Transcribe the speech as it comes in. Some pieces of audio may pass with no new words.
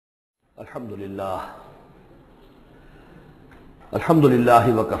الحمد للہ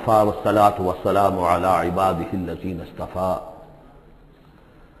وکفى والصلاة والسلام علی عباده الذین اصطفى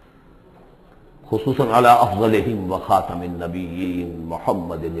خصوصا علی افضلهم وخاتم النبیین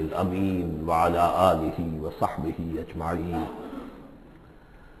محمد الامین وعلی آلہ وصحبہ اجمعین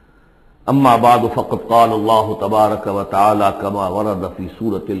اما بعد فقد قال اللہ تبارک وتعالی کما ورد فی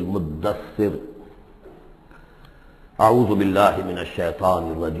سورة المدثر اعوذ باللہ من الشیطان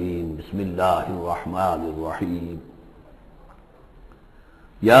الرجیم بسم اللہ الرحمن الرحیم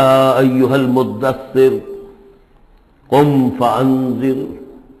یا ایہا المدثر قم فانذر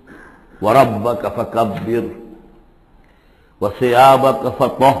وربک فکبر وثیابک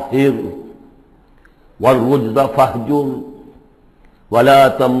فطہر والرجز فاہجر ولا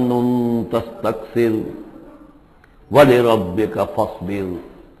تمنن تستکثر ولربک فاصبر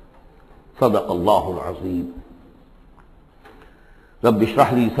صدق اللہ العظیم رب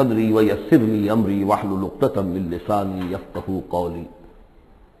اشرح لی صدری ویسر لی امری واحلل عقدۃ من لسانی یفقہوا قولی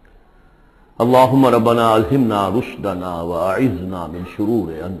اللہم ربنا الہمنا رشدنا واعذنا من شرور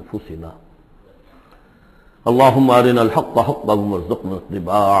انفسنا اللہم ارنا الحق حقا وارزقنا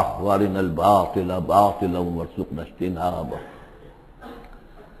اتباعہ وارنا الباطل باطلا وارزقنا اجتنابہ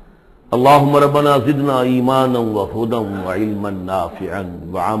اللہم ربنا زدنا ایمانا وہدا وعلما نافعا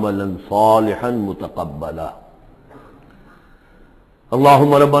وعملا صالحا متقبلا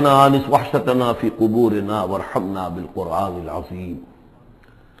اللہم ربنا آنس وحشتنا فی قبورنا وارحمنا بالقرآن العظیم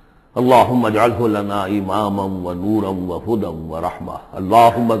اللہم اجعلہ لنا اماما ونورا وہدا ورحمہ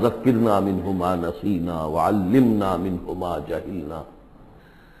اللہم ذکرنا منہ ما نسینا وعلمنا منہ ما جہلنا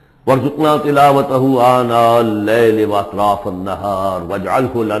وارزقنا تلاوتہ آناء اللیل واطراف النہار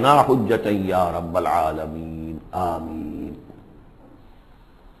واجعلہ لنا حجتا یا رب العالمین آمین۔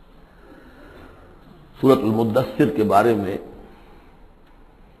 سورۃ المدثر کے بارے میں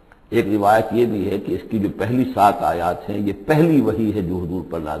ایک روایت یہ بھی ہے کہ اس کی جو پہلی 7 آیات ہیں یہ پہلی وحی ہے جو حضور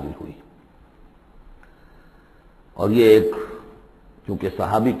پر نازل ہوئی، اور یہ ایک چونکہ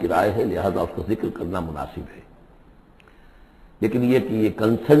صحابی کی رائے ہے لہذا اس کو ذکر کرنا مناسب ہے، لیکن یہ کہ یہ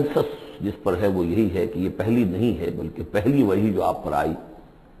کنسنسس جس پر ہے وہ یہی ہے کہ یہ پہلی نہیں ہے بلکہ پہلی وحی جو آپ پر آئی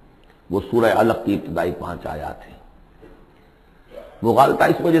وہ سورہ علق کی ابتدائی 5 آیات ہیں۔ مغالطہ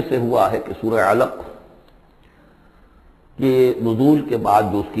اس وجہ سے ہوا ہے کہ سورہ علق کہ نزول کے بعد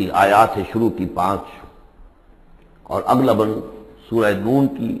جو اس کی آیات ہے شروع کی 5 اور اغلباً سورہ نون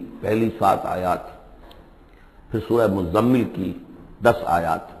کی پہلی 7 آیات، پھر سورہ مزمل کی 10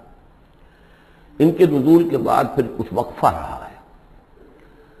 آیات، ان کے نزول کے بعد پھر کچھ وقفہ رہا ہے۔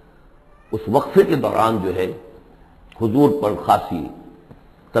 اس وقفے کے دوران جو ہے حضور پر خاصی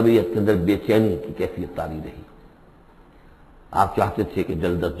طبیعت کے اندر بے چینی کی کیفیت طاری رہی، آپ چاہتے تھے کہ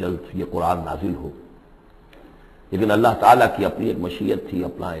جلد از جلد یہ قرآن نازل ہو، لیکن اللہ تعالیٰ کی اپنی ایک مشیت تھی،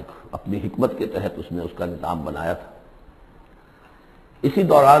 اپنی حکمت کے تحت اس نے اس کا نظام بنایا تھا۔ اسی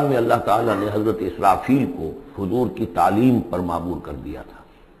دوران میں اللہ تعالیٰ نے حضرت اسرافیل کو حضور کی تعلیم پر معمور کر دیا تھا،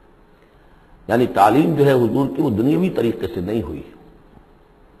 یعنی تعلیم جو ہے حضور کی وہ دنیاوی طریقے سے نہیں ہوئی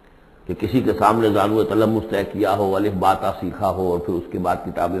کہ کسی کے سامنے زانو تلمس طے کیا ہو، الف باتا سیکھا ہو اور پھر اس کے بعد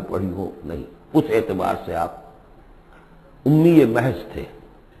کتابیں پڑھی ہو، نہیں، اس اعتبار سے آپ امی محض تھے،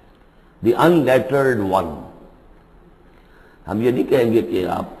 دی ان لیٹرڈ ون۔ ہم یہ نہیں کہیں گے کہ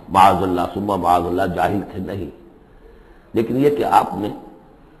آپ معاذ اللہ ثم معاذ اللہ جاہل تھے، نہیں، لیکن یہ کہ آپ نے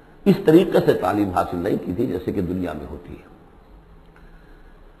اس طریقے سے تعلیم حاصل نہیں کی تھی جیسے کہ دنیا میں ہوتی ہے،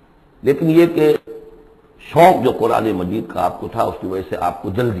 لیکن یہ کہ شوق جو قرآن مجید کا آپ کو تھا اس کی وجہ سے آپ کو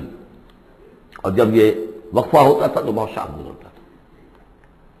جلدی، اور جب یہ وقفہ ہوتا تھا تو بہت شام گزرتا تھا،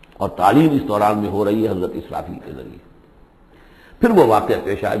 اور تعلیم اس دوران میں ہو رہی ہے حضرت اسرافیل کے ذریعے۔ پھر وہ واقعہ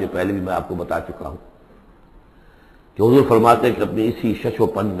پیش آیا جو پہلے بھی میں آپ کو بتا چکا ہوں کہ حضور فرماتے ہیں کہ اپنی اسی شش و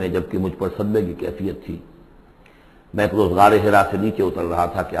پن میں جبکہ مجھ پر صدمے کی کیفیت تھی، میں ایک روز غار حرا سے نیچے اتر رہا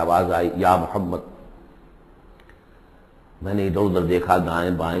تھا کہ آواز آئی یا محمد۔ میں نے ادھر ادھر دیکھا،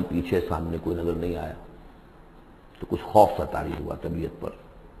 دائیں بائیں پیچھے، سامنے کوئی نظر نہیں آیا، تو کچھ خوف سا طاری ہوا طبیعت پر،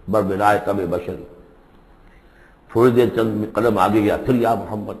 بربلائے طب بشری۔ تھوڑی دیر چند قدم آگے گیا، پھر یا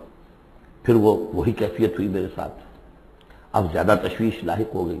محمد، پھر وہی کیفیت ہوئی میرے ساتھ۔ اب زیادہ تشویش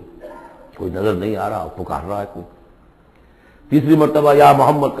لاحق ہو گئی، کوئی نظر نہیں آ رہا، پکار رہا ہے کوئی۔ تیسری مرتبہ یا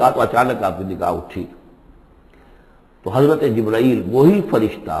محمد کہا تو اچانک آپ کی نگاہ اٹھی تو حضرت جبرائیل، وہی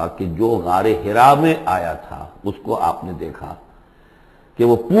فرشتہ کہ جو غار حرا میں آیا تھا، اس کو آپ نے دیکھا کہ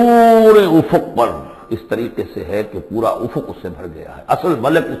وہ پورے افق پر اس طریقے سے ہے کہ پورا افق اس سے بھر گیا ہے، اصل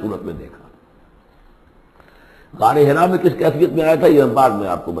ملک کی صورت میں دیکھا۔ غار حرا میں کس کیفیت میں آیا تھا یہ بعد میں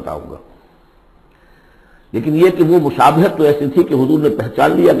آپ کو بتاؤں گا، لیکن یہ کہ وہ مشابہت تو ایسی تھی کہ حضور نے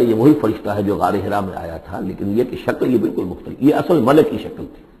پہچان لیا کہ یہ وہی فرشتہ ہے جو غار حرا میں آیا تھا، لیکن یہ کہ شکل یہ بالکل مختلف، یہ اصل ملک کی شکل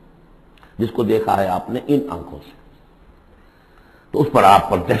تھی۔ جس کو دیکھا ہے آپ نے ان آنکھوں سے، تو اس پر آپ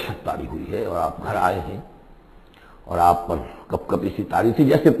پر دہشت طاری ہوئی ہے اور آپ گھر آئے ہیں اور آپ پر کب کب اسی طاری تھی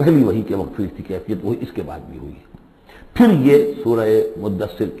جیسے پہلی وحی کے وقت تھی کیفیت، وہی اس کے بعد بھی ہوئی ہے۔ پھر یہ سورہ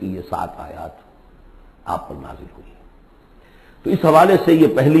مدثر کی یہ 7 آیات آپ پر نازل ہوئی ہے۔ تو اس حوالے سے یہ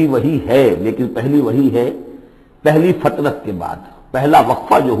پہلی وحی ہے، لیکن پہلی وحی ہے پہلی فترت کے بعد، پہلا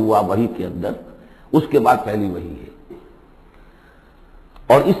وقفہ جو ہوا وحی کے اندر اس کے بعد پہلی وحی ہے۔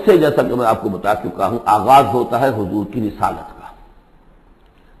 اور اس سے جیسا کہ میں آپ کو بتا چکا ہوں آغاز ہوتا ہے حضور کی رسالت کا،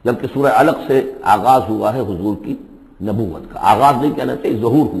 جبکہ سورہ علق سے آغاز ہوا ہے حضور کی نبوت کا۔ آغاز نہیں کہنا چاہیے،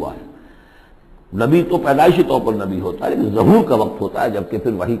 ظہور ہوا ہے۔ نبی تو پیدائشی طور پر نبی ہوتا ہے، لیکن ظہور کا وقت ہوتا ہے جبکہ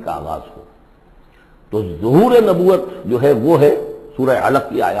پھر وحی کا آغاز ہو۔ تو ظہور نبوت جو ہے وہ ہے سورہ علق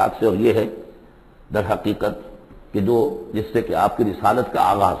کی آیات سے، اور یہ ہے در حقیقت کہ جو جس سے کہ آپ کی رسالت کا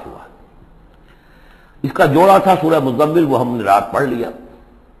آغاز ہوا۔ اس کا جوڑا تھا سورہ مزمل، وہ ہم نے رات پڑھ لیا۔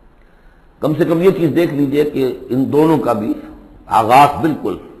 کم سے کم یہ چیز دیکھ لیجئے کہ ان دونوں کا بھی آغاز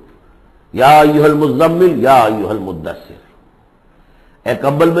بالکل یا ایھا المزمل یا ایھا المدثر، اے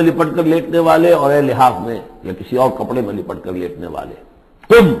کمبل میں لپٹ کر لیٹنے والے اور اے لحاف میں یا کسی اور کپڑے میں لپٹ کر لیٹنے والے،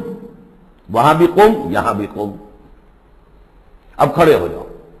 قم، وہاں بھی قم یہاں بھی قم، اب کھڑے ہو جاؤ۔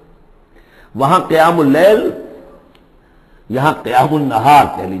 وہاں قیام اللیل، یہاں قیام النہار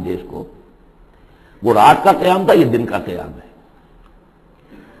کہہ لیجئے اس کو۔ وہ رات کا قیام تھا، یہ دن کا قیام ہے۔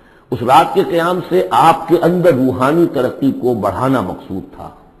 اس رات کے قیام سے آپ کے اندر روحانی ترقی کو بڑھانا مقصود تھا،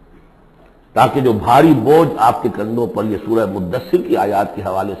 تاکہ جو بھاری بوجھ آپ کے کندھوں پر یہ سورہ مدثر کی آیات کے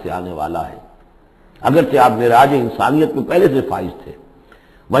حوالے سے آنے والا ہے، اگرچہ آپ معراج انسانیت میں پہلے سے فائز تھے،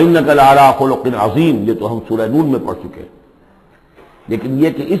 وَإِنَّكَ لَعَلَىٰ خُلُقٍ عَظِيمٍ، یہ تو ہم سورہ نون میں پڑھ چکے، لیکن یہ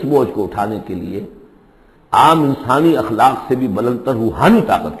کہ اس بوجھ کو اٹھانے کے لیے عام انسانی اخلاق سے بھی بلندتر روحانی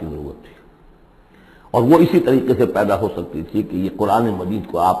طاقت کی ضرورت تھی، اور وہ اسی طریقے سے پیدا ہو سکتی تھی کہ یہ قرآن مجید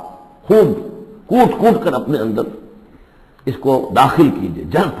کو آپ خوب کوٹ کوٹ کر اپنے اندر اس کو داخل کیجئے،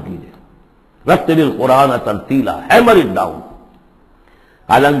 جذب کیجئے۔ رتل القرآن ترتیلا، ہیمر اٹ ڈاؤن۔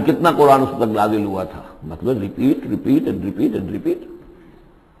 حالانکہ کتنا قرآن اس وقت نازل ہوا تھا، مطلب repeat repeat and repeat and repeat,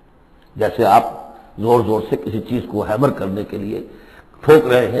 جیسے آپ زور زور سے کسی چیز کو ہیمر کرنے کے لیے ٹھوک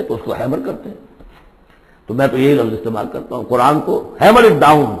رہے ہیں تو اس کو ہیمر کرتے ہیں۔ تو میں تو یہی لفظ استعمال کرتا ہوں، قرآن کو hammer it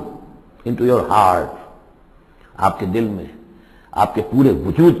down into your heart, آپ کے دل میں، آپ کے پورے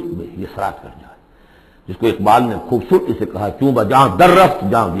وجود میں یہ سرات کر جائے، جس کو اقبال نے خوبصورتی سے کہا، کیوں بجاں در رفت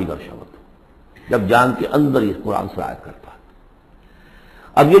جاں دیگر شود، جب جان کے اندر یہ قرآن سرایت کرتا ہے۔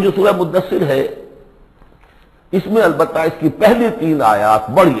 اب یہ جو سورہ مدثر ہے، اس میں البتہ اس کی پہلی 3 آیات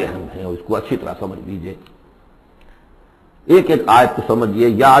بڑی اہم ہیں، اور اس کو اچھی طرح سمجھ لیجئے۔ ایک ایک آیت کو سمجھیے،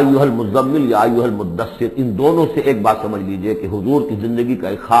 یا ایھا المزمل یا ایھا المدثر، ان دونوں سے ایک بات سمجھ لیجئے کہ حضور کی زندگی کا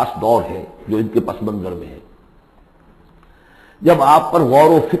ایک خاص دور ہے جو ان کے پس منظر میں ہے، جب آپ پر غور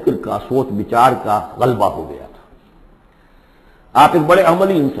و فکر کا، سوچ بچار کا غلبہ ہو گیا تھا۔ آپ ایک بڑے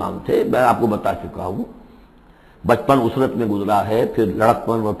عملی انسان تھے، میں آپ کو بتا چکا ہوں، بچپن اسرت میں گزرا ہے، پھر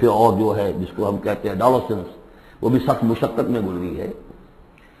لڑکپن اور پھر اور جو ہے جس کو ہم کہتے ہیں ایڈولسنس، وہ بھی سخت مشقت میں گزری ہے۔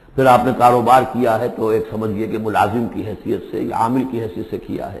 پھر آپ نے کاروبار کیا ہے تو ایک سمجھیے کہ ملازم کی حیثیت سے یا عامل کی حیثیت سے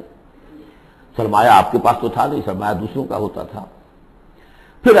کیا ہے، سرمایہ آپ کے پاس تو تھا نہیں، سرمایہ دوسروں کا ہوتا تھا۔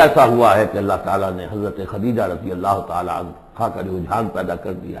 پھر ایسا ہوا ہے کہ اللہ تعالیٰ نے حضرت خدیجہ رضی اللہ تعالیٰ عنہا کا رجحان پیدا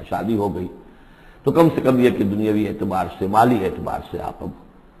کر دیا، شادی ہو گئی، تو کم سے کم یہ کہ دنیاوی اعتبار سے، مالی اعتبار سے آپ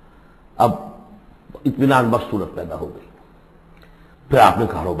اب اطمینان بخش صورت پیدا ہو گئی۔ پھر آپ نے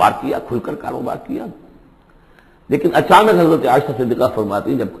کاروبار کیا، کھل کر کاروبار کیا، لیکن اچانک حضرت عائشہ صدیقہ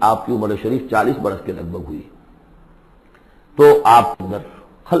فرماتی جب آپ کی عمر شریف 40 برس کے لگ بھگ ہوئی تو آپ کے اندر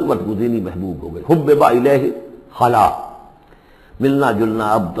خلوت گزینی محبوب ہو گئی، حبب الیہ خلا، ملنا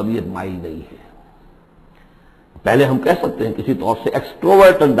جلنا اب طبیعت مائی نہیں ہے۔ پہلے ہم کہہ سکتے ہیں کسی طور سے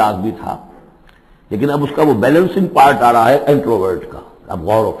ایکسٹروورٹ انداز بھی تھا، لیکن اب اس کا وہ بیلنسنگ پارٹ آ رہا ہے انٹروورٹ کا۔ اب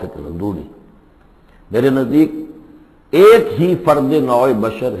غور و فکر اندرونی، میرے نزدیک ایک ہی فرد نوع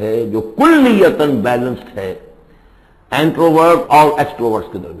بشر ہے جو کلیتاً بیلنسڈ ہے انٹروورٹ اور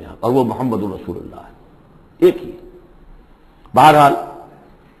ایکسٹروورٹس کے درمیان، اور وہ محمد رسول اللہ ہے، ایک ہی۔ بہرحال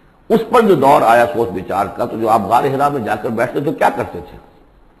اس پر جو دور آیا سوچ بچار کا، تو جو آپ غار حرا میں جا کر بیٹھتے تو کیا کرتے تھے؟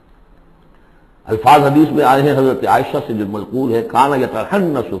 الفاظ حدیث میں آئے ہیں، حضرت عائشہ سے جو منقول ہے، کانا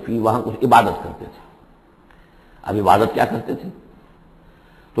یتحنس فی، وہاں کچھ عبادت کرتے تھے۔ اب عبادت کیا کرتے تھے؟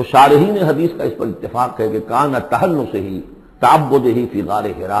 تو شارحین حدیث کا اس پر اتفاق ہے کہ کانا تحنس ہی تعبد ہی فی غار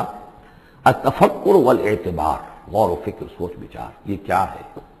حرا التفکر والاعتبار، غور و فکر، سوچ بچار، یہ کیا ہے،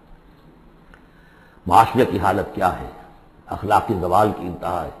 معاشرے کی حالت کیا ہے، اخلاقی زوال کی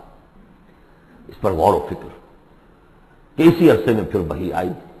انتہا ہے، اس پر غور و فکر کہ اسی عرصے میں پھر وحی آئی۔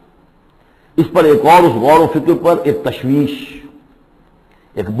 اس پر ایک اور، اس غور و فکر پر ایک تشویش،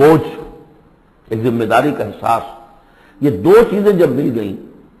 ایک بوجھ ایک ذمہ داری کا احساس، یہ دو چیزیں جب مل گئیں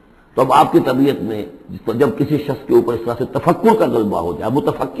تو اب آپ کی طبیعت میں جب کسی شخص کے اوپر اس طرح سے تفکر کا غلبہ ہو جائے،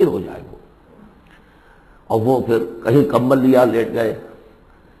 متفکر ہو جائے وہ، اور وہ پھر کہیں کمبل لیا لیٹ گئے،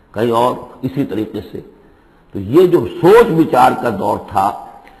 کہیں اور اسی طریقے سے، تو یہ جو سوچ بچار کا دور تھا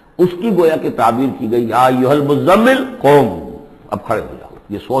اس کی گویا کہ تعبیر کی گئی یا ایھا المزمل قوم، اب کھڑے ہو جاؤ،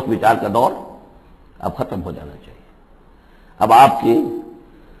 یہ سوچ بچار کا دور اب ختم ہو جانا چاہیے، اب آپ کی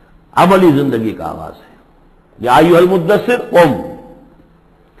عملی زندگی کا آغاز ہے۔ یا ایھا المدثر قم،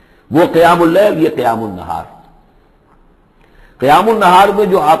 وہ قیام اللیل، یہ قیام النہار۔ قیام النہار میں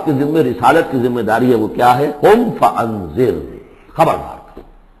جو آپ کے ذمہ رسالت کی ذمہ داری ہے وہ کیا ہے؟ قم فانذر، خبردار۔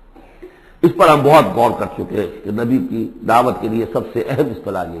 اس پر ہم بہت غور کر چکے ہیں کہ نبی کی دعوت کے لیے سب سے اہم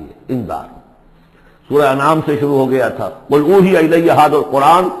اصطلاح یہی ہے، انذار۔ سورہ انعام سے شروع ہو گیا تھا، قل اوحی الی ھذا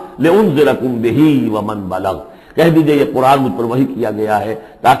القرآن لانذرکم بہ ومن بلغ، کہہ دیجئے یہ قرآن مجھ پر وحی کیا گیا ہے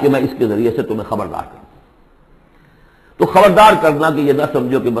تاکہ میں اس کے ذریعے سے تمہیں خبردار کروں۔ تو خبردار کرنا کہ یہ نہ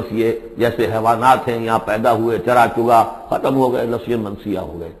سمجھو کہ بس یہ جیسے حیوانات ہیں یہاں پیدا ہوئے، چرا چگا، ختم ہو گئے، نسیاں منسیہ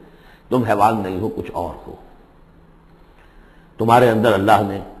ہو گئے، تم حیوان نہیں ہو، کچھ اور ہو، تمہارے اندر اللہ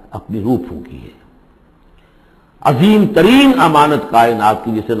نے اپنی روح پھونکی ہے، عظیم ترین امانت کائنات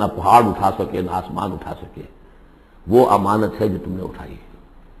کی جسے نہ پہاڑ اٹھا سکے نہ آسمان اٹھا سکے، وہ امانت ہے جو تم نے اٹھائی ہے،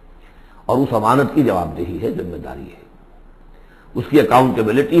 اور اس امانت کی جواب دہی ہے، ذمہ داری ہے، اس کی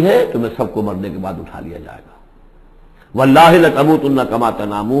اکاؤنٹیبلٹی ہے، تمہیں سب کو مرنے کے بعد اٹھا لیا جائے گا۔ واللہ لتموتن کما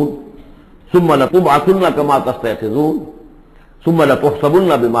تنامون ثم لتبعثن کما تستيقظون ثم لتحسبن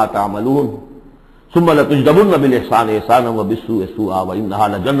بما تعملون ثم لتجزون بالاحسان احسانا وبالسوء سوءا وانها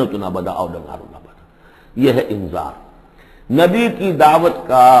لجنة ابدا او لنار ابدا۔ یہ ہے انذار، نبی کی دعوت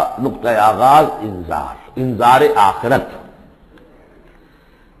کا نقطۂ آغاز انذار، انذار آخرت۔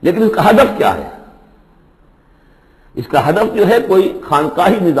 لیکن اس کا ہدف کیا ہے؟ اس کا ہدف جو ہے کوئی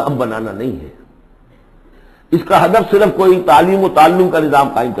خانقاہی نظام بنانا نہیں ہے، اس کا ہدف صرف کوئی تعلیم و تعلم کا نظام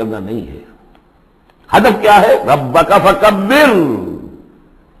قائم کرنا نہیں ہے، ہدف کیا ہے؟ ربک فکبر،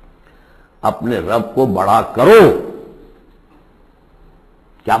 اپنے رب کو بڑا کرو۔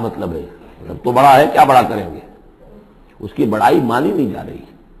 کیا مطلب ہے؟ رب تو بڑا ہے، کیا بڑا کریں گے؟ اس کی بڑائی مانی نہیں جا رہی،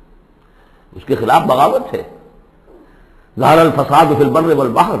 اس کے خلاف بغاوت ہے۔ ظہر الفساد فی البر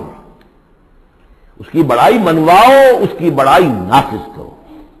والبحر، اس کی بڑائی منواؤ، اس کی بڑائی نافذ کرو۔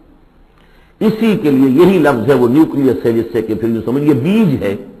 اسی کے لیے یہی لفظ ہے وہ نیوکلیس ہے جس سے کہ پھر جو سمجھیے بیج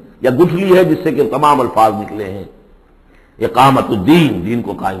ہے یا گٹھلی ہے جس سے کہ تمام الفاظ نکلے ہیں، اقامت الدین، دین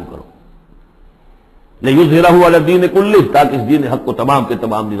کو قائم کرو، لیظہرہ علی الدین کلہ، تاکہ اس دین حق کو تمام کے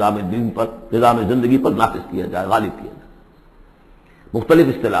تمام نظام دین پر، نظام زندگی پر نافذ کیا جائے، غالب کیا جائے۔ مختلف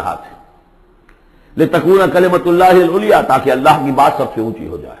اصطلاحات ہیں، لتکون کلمۃ اللہ العلیٰ، تاکہ اللہ کی بات سب سے اونچی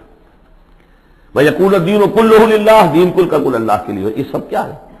ہو جائے، ویکون الدین کلہ للہ، دین کل کا کل اللہ کے لیے۔ یہ سب کیا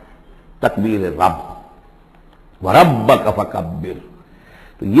ہے؟ تکبیر رب، وربک فکبر۔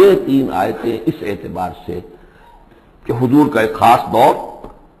 تو یہ تین آیتیں اس اعتبار سے کہ حضور کا ایک خاص دور،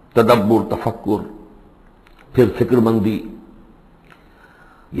 تدبر، تفکر، پھر فکر مندی،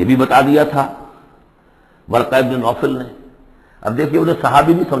 یہ بھی بتا دیا تھا ورقہ ابن نوفل نے۔ اب دیکھیے انہیں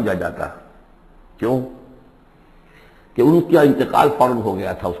صحابی نہیں سمجھا جاتا، کیوں؟ کہ ان کا انتقال فوراً ہو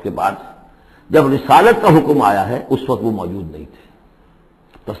گیا تھا، اس کے بعد جب رسالت کا حکم آیا ہے اس وقت وہ موجود نہیں تھے۔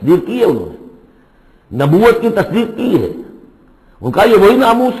 تصدیق کی ہے انہوں نے، نبوت کی تصدیق کی ہے، ان کا یہ وہی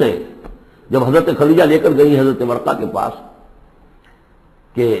ناموس ہے۔ جب حضرت خدیجہ لے کر گئی حضرت ورقہ کے پاس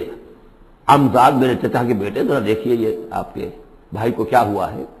کہ عمزاد میرے چچا کے بیٹے ذرا دیکھیے یہ آپ کے بھائی کو کیا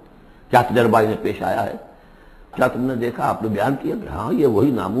ہوا ہے، کیا تجربہ انہیں پیش آیا ہے، کیا تم نے دیکھا؟ آپ نے بیان کیا کہ ہاں یہ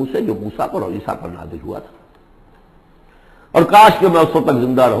وہی ناموس ہے جو موسیٰ پر اور عیسیٰ پر نازل ہوا تھا، اور کاش کہ میں اس وقت تک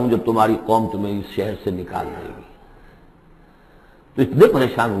زندہ رہوں جب تمہاری قوم تمہیں اس شہر سے نکال دے گی۔ تو اتنے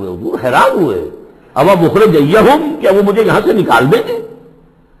پریشان ہوئے حضور، حیران ہوئے، اب مخرجیہم، کیا وہ مجھے یہاں سے نکال دیں گے؟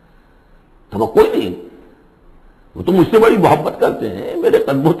 توقع نہیں، وہ تو مجھ سے بڑی محبت کرتے ہیں، میرے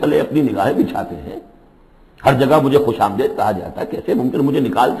قدموں تلے اپنی نگاہیں بچھاتے ہیں، ہر جگہ مجھے خوش آمدید کہا جاتا ہے، کیسے ممکن مجھے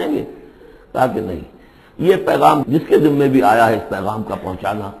نکال دیں گے؟ کہا کہ نہیں، یہ پیغام جس کے ذمہ بھی آیا ہے اس پیغام کا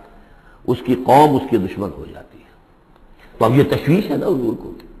پہنچانا، اس کی قوم اس کی دشمن ہو جاتی ہے۔ تو اب یہ تشویش ہے نا حضور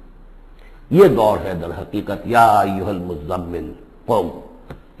کو، یہ دور ہے در حقیقت یا ایھا المزمل قم،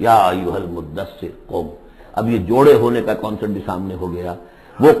 یا ایھا المدثر قم۔ اب یہ جوڑے ہونے کا کانسیپٹ بھی سامنے ہو گیا،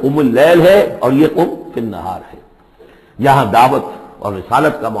 وہ قم اللیل ہے اور یہ قم فی النہار ہے۔ یہاں دعوت اور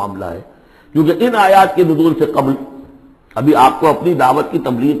رسالت کا معاملہ ہے، کیونکہ ان آیات کے نزول سے قبل ابھی آپ کو اپنی دعوت کی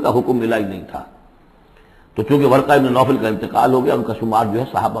تبلیغ کا حکم ملا ہی نہیں تھا، تو چونکہ ورقہ ابن نوفل کا انتقال ہو گیا، ان کا شمار جو ہے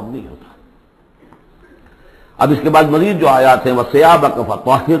صحابہ میں نہیں ہوتا۔ اب اس کے بعد مزید جو آیات ہیں، وَثِيَابَكَ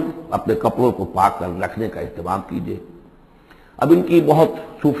فَطَهِّرْ، اپنے کپڑوں کو پاک کر رکھنے کا اہتمام کیجیے، اب ان کی بہت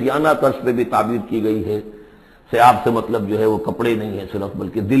صوفیانہ طرز پہ بھی تعبیر کی گئی ہے. سیاب سے مطلب جو ہے وہ کپڑے نہیں ہے صرف،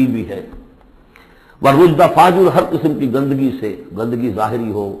 بلکہ دل بھی ہے. والرجز فاجر، ہر قسم کی گندگی سے، گندگی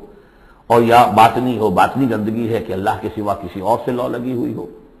ظاہری ہو اور یا باطنی ہو. باطنی گندگی ہے کہ اللہ کے سوا کسی اور سے لو لگی ہوئی ہو،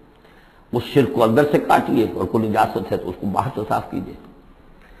 اس شرک کو اندر سے کاٹیے، اور کوئی نجاست ہے تو اس کو باہر سے صاف کیجیے.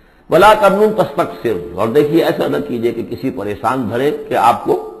 ولا تمنن تستکثر، اور دیکھیے ایسا نہ کیجیے کہ کسی پریشان بھرے کہ آپ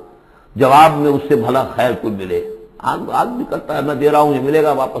کو جواب میں اس سے بھلا خیر کوئی ملے. آدمی کرتا ہے میں دے رہا ہوں یہ ملے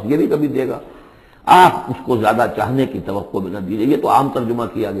گا واپس، یہ بھی کبھی دے گا. آپ اس کو زیادہ چاہنے کی توقع بھی نہ دیجیے. یہ تو عام ترجمہ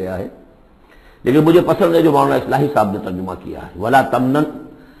کیا گیا ہے، لیکن مجھے پسند ہے جو مولانا اصلاحی صاحب نے ترجمہ کیا ہے. ولا تمنن،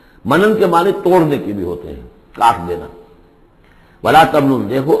 منن کے معنی توڑنے کے بھی ہوتے ہیں، کاٹ دینا. ولا تمنن،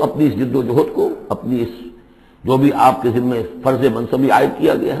 دیکھو اپنی اس جد و جہد کو، اپنی اس جو بھی آپ کے ذمہ فرض منصبی عائد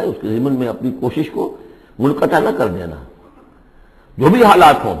کیا گیا ہے اس کے ذمن میں اپنی کوشش کو منقطع نہ کر دینا. جو بھی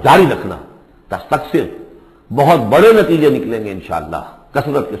حالات ہوں جاری رکھنا. تستکثر، بہت بڑے نتیجے نکلیں گے انشاءاللہ.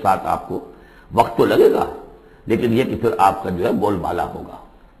 کثرت کے ساتھ آپ کو وقت تو لگے گا، لیکن یہ کہ پھر آپ کا جو ہے بول بالا ہوگا.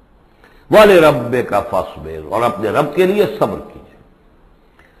 وَلِرَبِّكَ فَاصْبِرْ، اور اپنے رب کے لیے صبر کیجیے.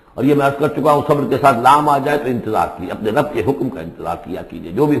 اور یہ میں عرض کر چکا ہوں، صبر کے ساتھ لام آ جائے تو انتظار کیجیے، اپنے رب کے حکم کا انتظار کیا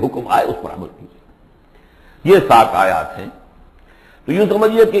کیجیے، جو بھی حکم آئے اس پر عمل کیجیے. یہ 7 آیات ہیں. تو یوں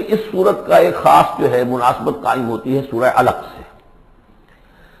سمجھیے کہ اس سورت کا ایک خاص جو ہے مناسبت قائم ہوتی ہے سورہ علق سے.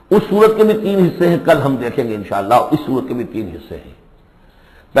 اس سورت کے بھی 3 حصے ہیں، کل ہم دیکھیں گے انشاءاللہ. اس سورت کے بھی 3 حصے ہیں.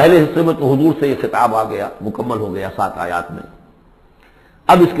 پہلے حصے میں تو حضور سے یہ خطاب آ گیا، مکمل ہو گیا 7 آیات میں.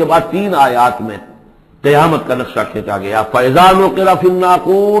 اب اس کے بعد 3 آیات میں قیامت کا نقشہ کھینچا گیا. فَإِذَا نُقِرَ فِي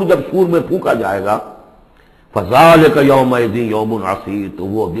النَّاقُورِ، جب سور میں پھونکا جائے گا. فَذَلِكَ يَوْمَئِذٍ يَوْمٌ عَسِيرٌ، تو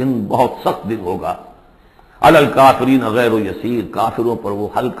وہ دن بہت سخت دن ہوگا. عَلَى الْكَافِرِينَ غَيْرُ يَسِيرٌ، کافروں پر وہ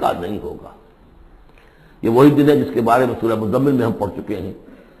ہلکا نہیں ہوگا. یہ وہی دن ہے جس کے بارے میں سورہ مدثر میں ہم پڑھ چکے ہیں.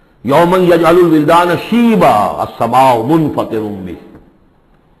 يَوْمًا يَجْعَلُ الْوِلْدَانَ شِيبًا السَّمَاءُ مُنفَطِرٌ بِهِ،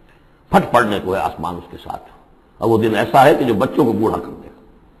 پھٹ پڑنے کو ہے آسمان اس کے ساتھ. اور وہ دن ایسا ہے کہ جو بچوں کو بوڑھا کر دے گا.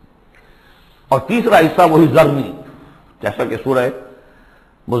 اور تیسرا حصہ وہی ذرنی، جیسا کہ سورہ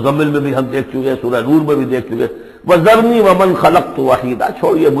مزمل میں بھی ہم دیکھ چکے، سورہ نور میں بھی دیکھ چکے. وَذَرْنِي وَمَنْ خَلَقْتُ وَحِيدًا،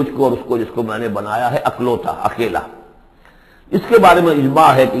 چھوڑیے مجھ کو اور اس کو جس کو میں نے بنایا ہے اکلوتا، اکیلا. اس کے بارے میں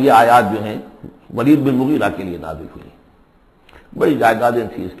اجماع ہے کہ یہ آیات جو ہیں ولید بن مغیرہ کے لیے نازل ہوئی. بڑی جائیدادیں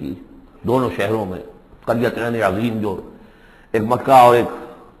تھیں اس کی دونوں شہروں میں، قریتین عظیم، جو ایک مکہ اور ایک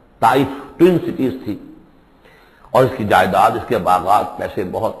طائف، ٹوین سٹیز تھی. اور اس کی جائیداد، اس کے باغات، پیسے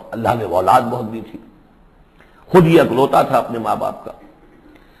بہت، اللہ نے اولاد بہت دی تھی. خود یہ اکلوتا تھا اپنے ماں باپ کا.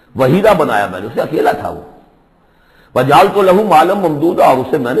 وحیدہ بنایا میں نے اسے، اکیلا تھا وہ. وَجَعَلْتُ لَهُ مَالًا مَمْدُودًا، اور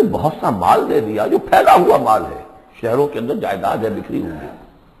اسے میں نے بہت سا مال دے دیا جو پھیلا ہوا مال ہے، شہروں کے اندر جائیداد ہے بکھری ہوئی.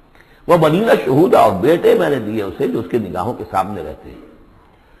 وَبَنِينَ شُهُودًا، اور بیٹے میں نے دیے اسے جو اس کے نگاہوں کے سامنے رہتے ہیں.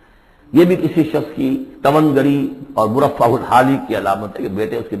 یہ بھی کسی شخص کی تونگری اور مرفہ الحالی کی علامت ہے کہ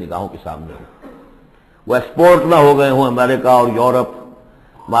بیٹے اس کی نگاہوں کے سامنے ہوں. وہ ایکسپورٹ نہ ہو گئے ہوں امریکہ اور یورپ.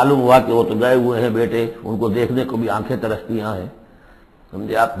 معلوم ہوا کہ وہ تو گئے ہوئے ہیں بیٹے، ان کو دیکھنے کو بھی آنکھیں ترستی ہیں،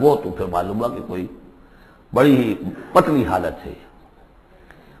 سمجھے آپ. وہ تو پھر معلوم ہوا کہ کوئی بڑی ہی پتلی حالت ہے.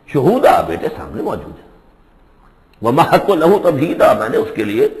 شہودہ، بیٹے سامنے موجود ہے. وَمَهَّدتُّ لَهُ تَمْهِيدًا، میں نے اس کے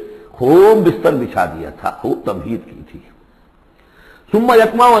لیے خوب بستر بچھا دیا تھا، خوب تمہید کی تھی. ثُمَّ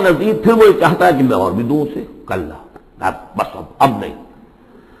يَطْمَعُ أَنْ أَزِيدَ، پھر وہ یہ چاہتا ہے کہ میں اور بھی دوں اسے. کلا، بس اب نہیں.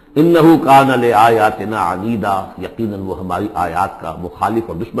 إِنَّهُ كَانَ لِآيَاتِنَا عَنِيدًا، یقیناً وہ ہماری آیات کا مخالف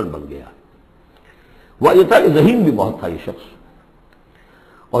اور دشمن بن گیا. وہ یہ تھا کہ ذہین بھی بہت تھا یہ شخص،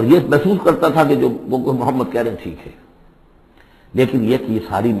 اور یہ محسوس کرتا تھا کہ جو وہ محمد کہہ رہے ہیں ٹھیک ہے، لیکن یہ کہ یہ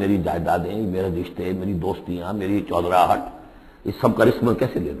ساری میری جائیدادیں، میرے رشتے، میری دوستیاں، میری چودراہٹ، اس سب کا رسک میں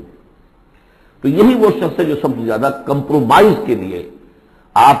کیسے لے لوں. تو یہی وہ شخص ہے جو سب سے زیادہ کمپرومائز کے لیے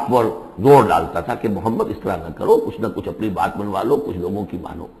آپ پر زور ڈالتا تھا کہ محمد اس طرح نہ کرو، کچھ نہ کچھ اپنی بات منوا لو، کچھ لوگوں کی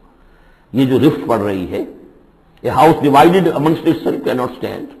مانو. یہ جو رفت پڑ رہی ہے، a house divided amongst itself can not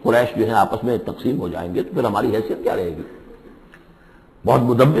stand, قریش جو ہیں آپس میں تقسیم ہو جائیں گے تو پھر ہماری حیثیت کیا رہے گی. بہت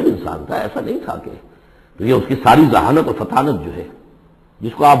مدبر انسان تھا، ایسا نہیں تھا کہ. تو یہ اس کی ساری ذہانت اور فطانت جو ہے،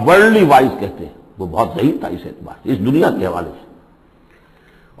 جس کو آپ ورلڈلی وائز کہتے ہیں، وہ بہت ذہین تھا اس اعتبار سے، اس دنیا کے حوالے سے.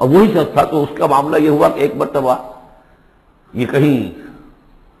 اور وہی شخص تھا. تو اس کا معاملہ یہ ہوا کہ ایک مرتبہ یہ کہیں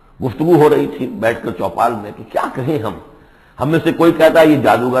گفتگو ہو رہی تھی بیٹھ کر چوپال میں کہ کیا کہیں ہم میں سے کوئی کہتا ہے یہ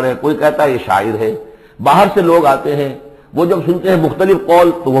جادوگر ہے، کوئی کہتا ہے یہ شاعر ہے. باہر سے لوگ آتے ہیں، وہ جب سنتے ہیں مختلف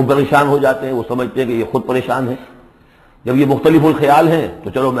قول تو وہ پریشان ہو جاتے ہیں، وہ سمجھتے ہیں کہ یہ خود پریشان ہے. جب یہ مختلف الخیال ہیں تو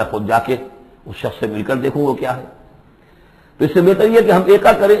چلو میں خود جا کے اس شخص سے مل کر دیکھوں وہ کیا ہے. تو اس سے بہتر یہ کہ ہم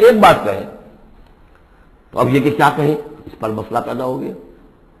ایکا کریں، ایک بات کہیں. تو اب یہ کہ کیا کہیں، اس پر مسئلہ پیدا ہو گیا.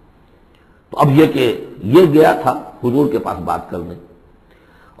 تو اب یہ کہ یہ گیا تھا حضور کے پاس بات کرنے،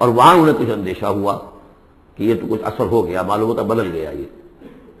 اور وہاں انہیں کچھ اندیشہ ہوا کہ کہ یہ تو کچھ اثر ہو گیا، معلوم ہوتا بدل گیا.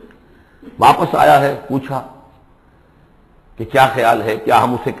 یہ واپس آیا ہے، پوچھا کہ کیا خیال ہے، کیا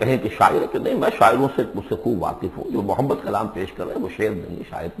ہم اسے کہیں کہ شاعر ہے؟ کہ نہیں، میں شاعروں سے مجھ سے خوب واقف ہوں، جو محمد کلام پیش کر رہے ہیں وہ شعر نہیں،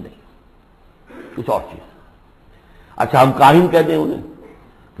 شاعر نہیں، کچھ اور چیز. اچھا ہم کاہن کہہ دیں انہیں؟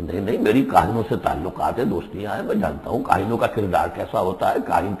 کہ نہیں نہیں، میری کاہنوں سے تعلقات ہیں، دوستیاں ہیں، میں جانتا ہوں کاہنوں کا کردار کیسا ہوتا ہے،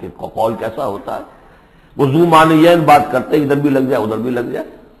 کاہن کے قول کیسا ہوتا ہے. وہ زو معنیین بات کرتے ادھر بھی لگ جائے ادھر بھی لگ جائے،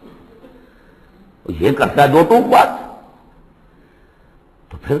 یہ کرتا ہے دو ٹوک بات.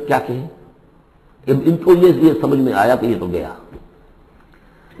 تو پھر کیا کہیں؟ ان کو یہ سمجھ میں آیا کہ یہ تو گیا،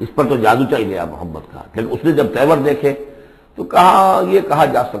 اس پر تو جادو چل گیا محمد کا. لیکن اس نے جب تیور دیکھے تو کہا، یہ کہا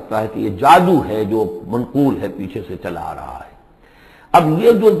جا سکتا ہے کہ یہ جادو ہے جو منقول ہے، پیچھے سے چلا آ رہا ہے. اب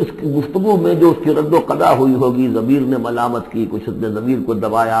یہ جو اس کی گفتگو میں جو اس کی رد و قضا ہوئی ہوگی، ضمیر نے ملامت کی، کچھ نے ضمیر کو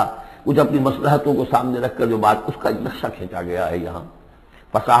دبایا، کچھ اپنی مصلحتوں کو سامنے رکھ کر جو بات، اس کا ایک نقشہ کھینچا گیا ہے. یہاں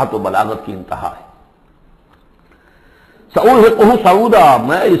فصاحت و بلاغت کی انتہا ہے. سأرهقه صعودا،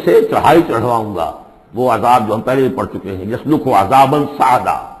 میں اسے چڑھائی چڑھواؤں گا، وہ عذاب جو ہم پہلے بھی پڑھ چکے ہیں. یسلکہ عذابا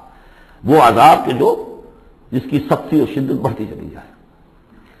صعدا، وہ عذاب کہ جو جس کی سختی اور شدت بڑھتی چلی جائے.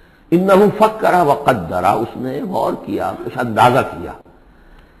 انہ فکر وقدر، اس نے غور کیا، کچھ اندازہ کیا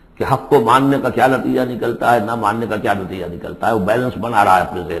کہ حق کو ماننے کا کیا نتیجہ نکلتا ہے، نہ ماننے کا کیا نتیجہ نکلتا ہے. وہ بیلنس بنا رہا ہے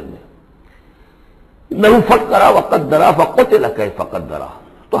اپنے ذہن میں. انہ فکر وقدر فقتل کیف قدر،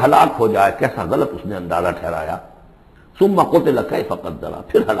 تو ہلاک ہو جائے، کیسا غلط اس نے اندازہ ٹھہرایا. ثم قتل کیف قدر،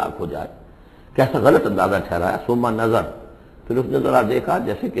 پھر ہلاک ہو جائے، کیسا غلط اندازہ ٹھہرایا. ثم نظر، پھر اس نے ذرا دیکھا،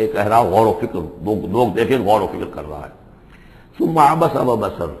 جیسے کہ کہہ رہا غور و فکر، لوگ دیکھیں غور و فکر کر رہا ہے. ثم عبس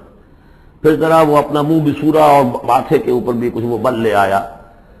وبصر، پھر ذرا وہ اپنا منہ بسورا اور ماتھے کے اوپر بھی کچھ وہ بل لے آیا.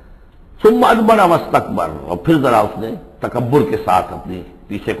 ثم ادبر واستکبر، اور پھر ذرا اس نے تکبر کے ساتھ اپنی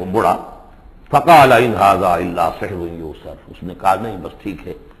پیچھے کو مڑا. فقال ان ھذا الا سحر یؤثر، اس نے کہا نہیں بس ٹھیک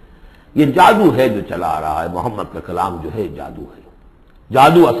ہے، یہ جادو ہے جو چلا آ رہا ہے، محمد کا کلام جو ہے جادو ہے،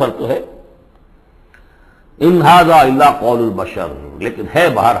 جادو اثر تو ہے. ان ھذا الا قول البشر، لیکن ہے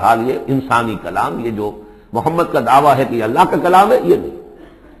بہرحال یہ انسانی کلام. یہ جو محمد کا دعویٰ ہے کہ یہ اللہ کا کلام ہے، یہ نہیں.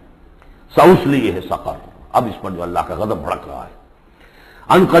 سأصلیہ سقر، اب اس پر جو اللہ کا غضب بھڑک رہا ہے.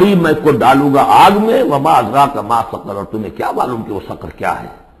 ان قریب میں اس کو ڈالوں گا آگ میں. وما ادراک ما سقر، اور تمہیں کیا معلوم کہ وہ سقر کیا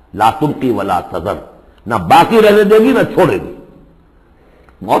ہے. لا تبقی ولا تذر، نہ باقی رہنے دے گی نہ چھوڑے گی،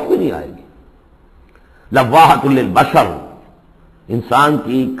 موت بھی نہیں آئے گی. لواحۃ للبشر، انسان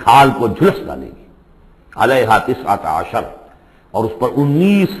کی کھال کو جھلس ڈالے گی. علیہا 19، اور اس پر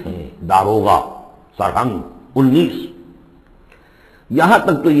 19 ہیں داروغہ، سرہنگ 19. یہاں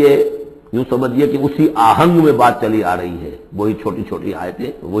تک تو یہ یوں سمجھیے کہ اسی آہنگ میں بات چلی آ رہی ہے، وہی چھوٹی چھوٹی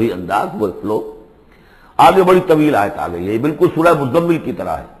آیتیں، وہی انداز، وہی فلو. آگے بڑی طویل آیت آ گئی ہے، یہ بالکل سورہ مزمل کی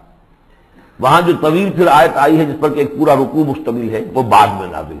طرح ہے. وہاں جو طویل پھر آیت آئی ہے جس پر کہ ایک پورا رکوع مشتمل ہے، وہ بعد میں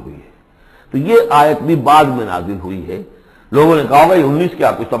نازل ہوئی ہے. تو یہ آیت بھی بعد میں نازل ہوئی ہے. لوگوں نے کہا بھائی 19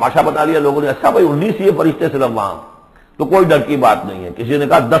 کیا، کچھ تماشا بتا لیا لوگوں نے. اچھا بھائی 19 ہی فرشتے صرف وہاں، تو کوئی ڈر کی بات نہیں ہے. کسی نے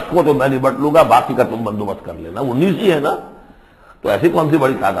کہا 10 کو تو میں نبٹ لوں گا، باقی کا تم بندوبست کر لینا. 19 ہی ہے نا، تو ایسی کون سی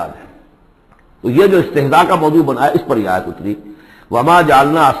بڑی تعداد ہے. تو یہ جو استہزاء کا موضوع بنا ہے، اس پر یہ آیت اتری. وما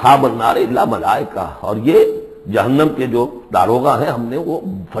جعلنا اصحاب النار الا ملائکہ، اور یہ جہنم کے جو داروغہ ہیں ہم نے وہ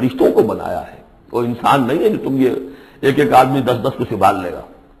فرشتوں کو بنایا ہے، وہ انسان نہیں ہے کہ تم یہ ایک ایک آدمی 10 کو سنبھال لے گا.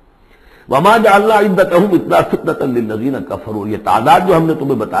 وما جعلنا عدتهم الا فتنة للذین کفروا، یہ تعداد جو ہم نے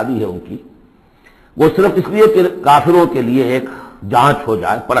تمہیں بتا دی ہے ان کی، وہ صرف اس لیے کہ کافروں کے لیے ایک جانچ ہو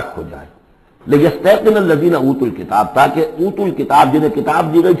جائے، پرکھ ہو جائے. لیستيقن الذین اوتوا الکتاب، تاکہ اوتوا الکتاب جنہیں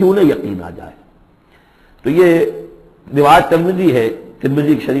کتاب دی گئی تھی انہیں یقین آ جائے. تو یہ روایت ترمذی ہے،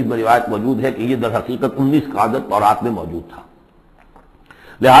 ترمذی کی شریف میں روایت موجود ہے کہ یہ در حقیقت 19 کا عدد تورات میں موجود تھا.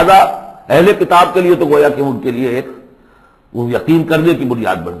 لہذا اہل کتاب کے لیے تو گویا کہ ان کے لیے ایک وہ یقین کرنے کی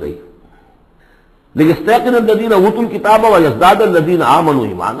بنیاد بن گئی. لیستيقن الذین اوتوا الکتاب ویزداد الذین آمنوا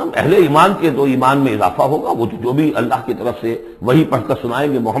ایمانا، اہل ایمان کے تو ایمان میں اضافہ ہوگا. وہ جو بھی اللہ کی طرف سے وہی پڑھ کر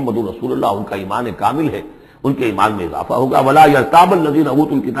سنائیں گے محمد رسول اللہ، ان کا ایمان کامل ہے، ان کے ایمان میں اضافہ ہوگا. ولا یرتاب الذین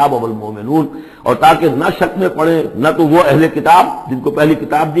اوتوا الکتاب والمؤمنون، اور تاکہ نہ شک میں پڑے نہ تو وہ اہل کتاب جن کو پہلی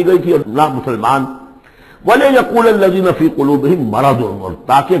کتاب دی گئی تھی اور نہ مسلمان. وَلَيَقُولَ الَّذِينَ فِي قُلُوبِهِم مَّرَضٌ، اور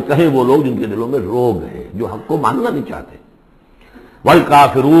تاکہ کہیں وہ لوگ جن کے دلوں میں روگ ہے، جو حق کو ماننا نہیں چاہتے.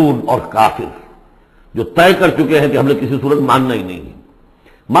 وَالْكَافِرُونَ، اور کافر جو طے کر چکے ہیں کہ ہم نے کسی صورت ماننا ہی نہیں ہے.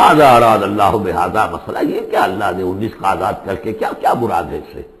 ماذا اراد اللہ بہذا، مسئلہ یہ کیا اللہ نے 19 کا آزاد کر کے کیا مراد ہے اس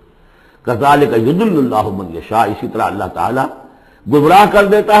سے. کذالک یضل اللہ من یشاء، اسی طرح اللہ تعالیٰ گمراہ کر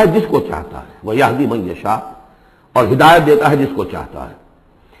دیتا ہے جس کو چاہتا ہے. ویہدی من یشاء، اور ہدایت دیتا ہے جس کو چاہتا ہے.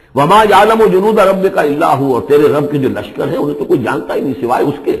 وما یعلم جنود ربک الا ھو، اور تیرے رب کے جو لشکر ہیں انہیں تو کوئی جانتا ہی نہیں سوائے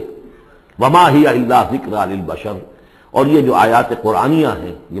اس کے. وما ہی الا ذکری للبشر، اور یہ جو آیات قرآنیہ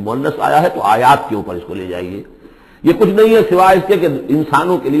ہیں، یہ مؤنث آیا ہے تو آیات کے اوپر اس کو لے جائیے. یہ کچھ نہیں ہے سوائے اس کے کہ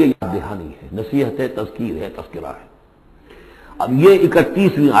انسانوں کے لیے یاد دہانی ہے، نصیحت ہے، تذکیر ہے، تذکرہ ہے. اب یہ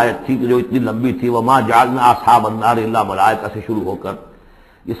 31ویں آیت تھی کہ جو اتنی لمبی تھی، وما جعلنا اصحاب النار الا ملائکہ سے شروع ہو کر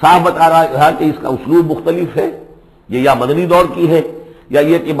یہ صاف بتا رہا ہے کہ اس کا اسلوب مختلف ہے. یہ یا مدنی دور کی ہے یا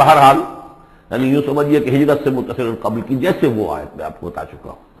یہ کہ بہرحال یعنی یوں سمجھیے کہ ہجرت سے متصل قبل کی، جیسے وہ آیت میں آپ کو بتا چکا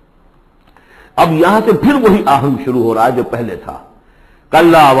ہوں. اب یہاں سے پھر وہی آہنگ شروع ہو رہا ہے جو پہلے تھا.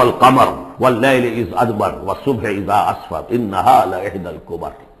 کلا والقمر واللیل اذ ادبر والصبح اذا اسفر انہا لإحدی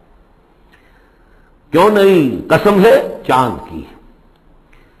الکبر. کیوں نہیں، قسم ہے چاند کی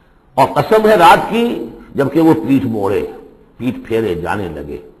اور قسم ہے رات کی جبکہ وہ پیٹھ موڑے، پیٹھ پھیرے جانے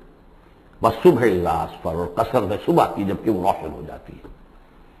لگے. والصبح اذا اسفر، اور قسم ہے صبح کی جبکہ وہ روشن ہو جاتی ہے،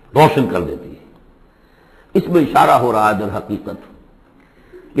 روشن کر دیتی ہے. اس میں اشارہ ہو رہا ہے در حقیقت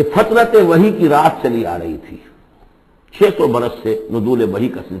کہ فترت وحی کی رات چلی آ رہی تھی. 600 برس سے نزول وحی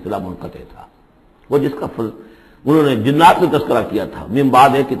کا سلسلہ منقطع تھا، وہ جس کا انہوں نے جنات میں تذکرہ کیا تھا من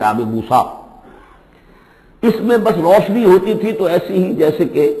بعد کتاب موسیٰ. اس میں بس روشنی ہوتی تھی تو ایسی ہی جیسے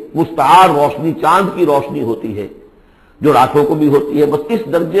کہ مستعار روشنی چاند کی روشنی ہوتی ہے جو راتوں کو بھی ہوتی ہے. بس اس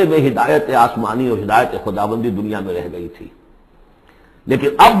درجے میں ہدایت آسمانی اور ہدایت خداوندی دنیا میں رہ گئی تھی. لیکن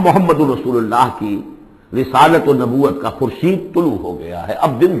اب محمد رسول اللہ کی رسالت و نبوت کا خورشید طلوع ہو گیا ہے،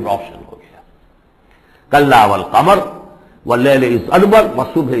 اب دن روشن ہو گیا. کلا والقمر واللیل اذ ادبر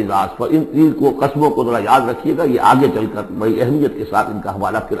والصبح اذا اسفر. ان تین کو قسموں کو ذرا یاد رکھیے گا، یہ آگے چل کر بڑی اہمیت کے ساتھ ان کا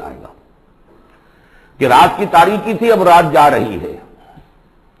حوالہ پھر آئے گا کہ رات کی تاریکی تھی، اب رات جا رہی ہے.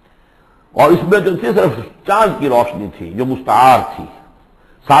 اور اس میں جو تھی صرف چاند کی روشنی تھی جو مستعار تھی.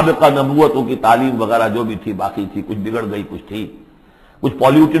 سابقہ نبوتوں کی تعلیم وغیرہ جو بھی تھی باقی تھی، کچھ بگڑ گئی، کچھ تھی، کچھ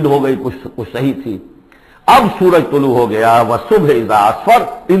پالیوٹڈ ہو گئی، کچھ صحیح تھی. اب سورج طلوع ہو گیا. والصبح اذا اسفر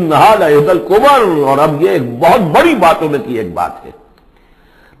انہا لإحدی الکبر. اور اب یہ ایک بہت بڑی باتوں میں کی ایک بات ہے.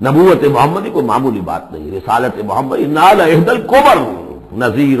 نبوت محمدی کوئی معمولی بات نہیں، رسالت محمد انہا لإحدی الکبر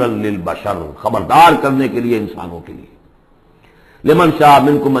نذیرا للبشر، خبردار کرنے کے لیے انسانوں کے لیے. لمن شاء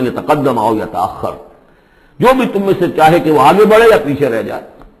منکم ان یتقدم او یتأخر، جو بھی تم میں سے چاہے کہ وہ آگے بڑھے یا پیچھے رہ جائے.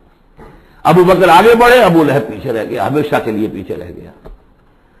 ابو بکر آگے بڑھے، ابو لہب پیچھے رہ گیا، ہمیشہ کے لیے پیچھے رہ گیا.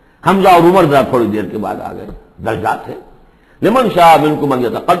 حمزہ اور عمر ذرا تھوڑی دیر کے بعد آ گئے، درجات ہے. لمن شاء منکم ان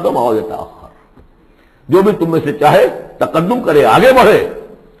یتقدم او یتأخر، جو بھی تم میں سے چاہے تقدم کرے، آگے بڑھے،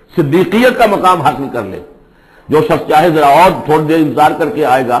 صدیقیت کا مقام حاصل کر لے. جو شخص چاہے ذرا اور تھوڑی دیر انتظار کر کے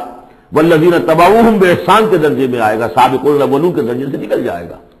آئے گا، والذین تبعوہم بإحسان کے درجے میں آئے گا، سابقون الاولون کے درجے سے نکل جائے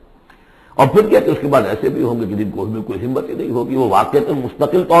گا. اور پھر کیا کہ اس کے بعد ایسے بھی ہوں گے کہ جن کو ان میں کوئی ہمت ہی نہیں ہوگی، وہ واقعتاً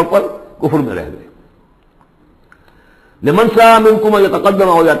مستقل طور پر کفر میں رہ گئے. لمن شاء منکم ان یتقدم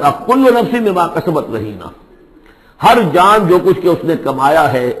او یتأخر کل نفس بما کسبت رہینہ، ہر جان جو کچھ کہ اس نے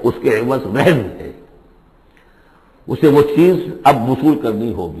کمایا ہے اس کے عوض رہن ہے، اسے وہ چیز اب وصول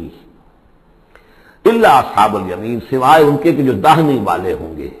کرنی ہوگی. الا اصحاب الیمین، سوائے ان کے کہ جو داہنے والے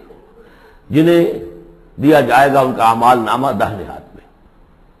ہوں گے، جنہیں دیا جائے گا ان کا اعمال نامہ داہنے ہاتھ میں.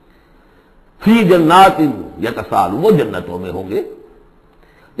 فی جنات یتساءلون، وہ جنتوں میں ہوں گے،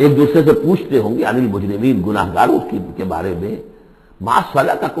 ایک دوسرے سے پوچھتے ہوں گے عن المجرمین، گناہ گاروں کے بارے میں. ما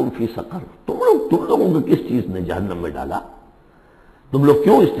سلککم فی سقر، تم لوگوں کو کس چیز نے جہنم میں ڈالا، تم لوگ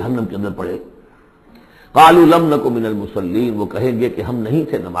کیوں اس جہنم کے اندر پڑے. قالوا لم نک من المصلین، وہ کہیں گے کہ ہم نہیں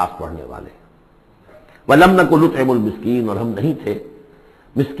تھے نماز پڑھنے والے. ولم نک نطعم المسکین، اور ہم نہیں تھے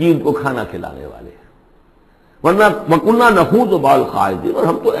مسکین کو کھانا کھلانے والے. ورنہ وکنا نخوض مع الخائضین، اور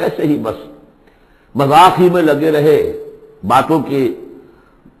ہم تو ایسے ہی بس مذاق ہی میں لگے رہے، باتوں کے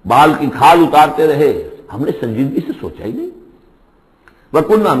بال کی کھال اتارتے رہے، ہم نے سنجیدگی سے سوچا ہی نہیں.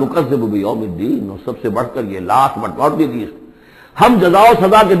 وکنا نکذب بیوم الدین، اور سب سے بڑھ کر یہ last but not the least, ہم جزا و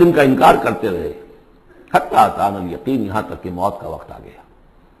سزا کے دن کا انکار کرتے رہے. حتی اتانا الیقین، یہاں تک کہ موت کا وقت آ گیا.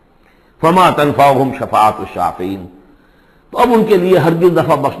 فما تنفعهم شفاعت الشافعین، تو اب ان کے لیے ہرگز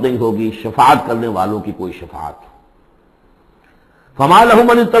دفع بخش نہیں ہوگی شفاعت کرنے والوں کی کوئی شفاعت. فما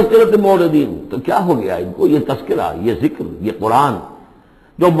لهم عن التذکرۃ معرضین، تو کیا ہو گیا ان کو، یہ تذکرہ، یہ ذکر، یہ قرآن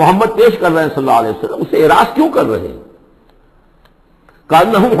جو محمد پیش کر رہے ہیں صلی اللہ علیہ وسلم، اسے اعراض کیوں کر رہے ہیں.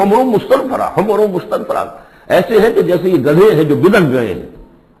 کانہم حمر مستنفرہ، ایسے ہیں کہ جیسے یہ گدھے ہیں جو بدک گئے ہیں.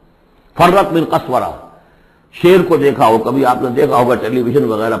 فرت من قسورہ، شیر کو دیکھا ہو کبھی آپ نے دیکھا ہوگا ٹیلی ویژن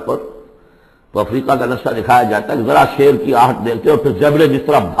وغیرہ پر، تو افریقہ کا نقشہ دکھایا جاتا ہے کہ ذرا شیر کی آہٹ دیکھتے اور پھر زیبرے جس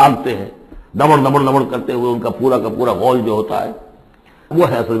طرح بھاگتے ہیں دمڑ دمڑ دمڑ کرتے ہوئے، ان کا پورا کا پورا غول جو ہوتا ہے وہ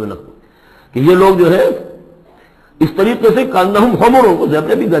ہے اصل میں نقل کہ یہ لوگ جو ہے اس طریقے سے کانہم حمر، کو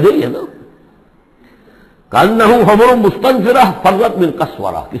زیبرے بھی گدھے ہی ہے نا، کانہم حمر مستنفرہ فرت من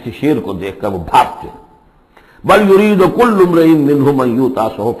قسورہ، کسی شیر کو دیکھ کر وہ بھاگتے. بل یرید کل امرئ منہم ان یؤتى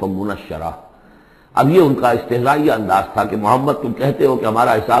صحفا منشرہ، اب یہ ان کا استہزائیہ انداز تھا کہ محمد تم کہتے ہو کہ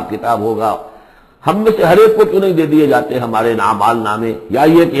ہمارا حساب کتاب ہوگا، ہم میں سے ہر ایک کو کیوں نہیں دے دیے جاتے ہمارے اعمال نامے، یا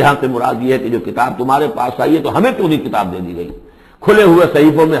یہ کہ یہاں سے مراد یہ ہے کہ جو کتاب تمہارے پاس آئی ہے تو ہمیں کیوں نہیں کتاب دے دی گئی؟ کھلے ہوئے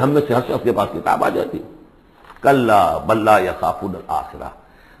صحیفوں میں ہم میں سے ہر شخص کے پاس کتاب آ جاتی۔ کلا بل لا یخافون الآخرہ،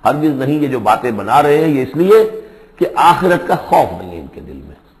 ہرگز نہیں، یہ جو باتیں بنا رہے ہیں یہ اس لیے کہ آخرت کا خوف نہیں ہے ان کے دل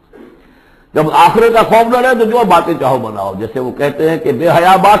میں۔ جب آخرت کا خوف نہ رہے تو جو باتیں چاہو بناؤ، جیسے وہ کہتے ہیں کہ بے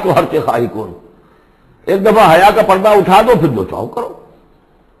حیا بات تو ہر کے خواہی کون، ایک دفعہ حیا کا پردہ اٹھا دو پھر جو چاہو کرو۔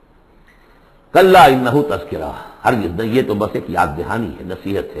 کلا انہ تذکرہ، ہرگز نہیں، یہ تو بس ایک یاد دہانی ہے،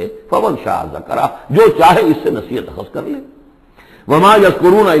 نصیحت ہے۔ فمن شاء ذکرہ، جو چاہے اس سے نصیحت اخذ کر لے۔ وما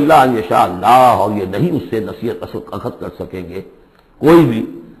یذکرون الا ان یشاء اللہ، اور یہ نہیں اس سے نصیحت اخذ کر سکیں گے کوئی بھی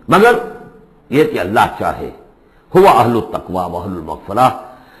مگر یہ کہ اللہ چاہے۔ ہوا اہل التقوی واہل المغفرہ،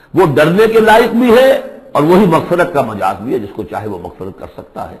 وہ ڈرنے کے لائق بھی ہے اور وہی مغفرت کا مجاز بھی ہے، جس کو چاہے وہ مغفرت کر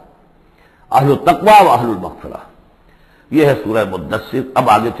سکتا ہے۔ اہل التقوی واہل المغفرہ، یہ ہے سورہ مدثر۔ اب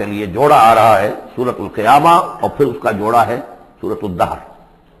آگے چلیے، جوڑا آ رہا ہے سورۃ القیامہ اور پھر اس کا جوڑا ہے سورۃ الدہر۔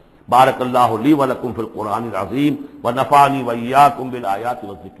 بارک اللہ لی ولکم فی القرآن العظیم ونفعنی وإیاکم بالآیات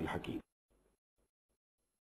والذکر الحکیم۔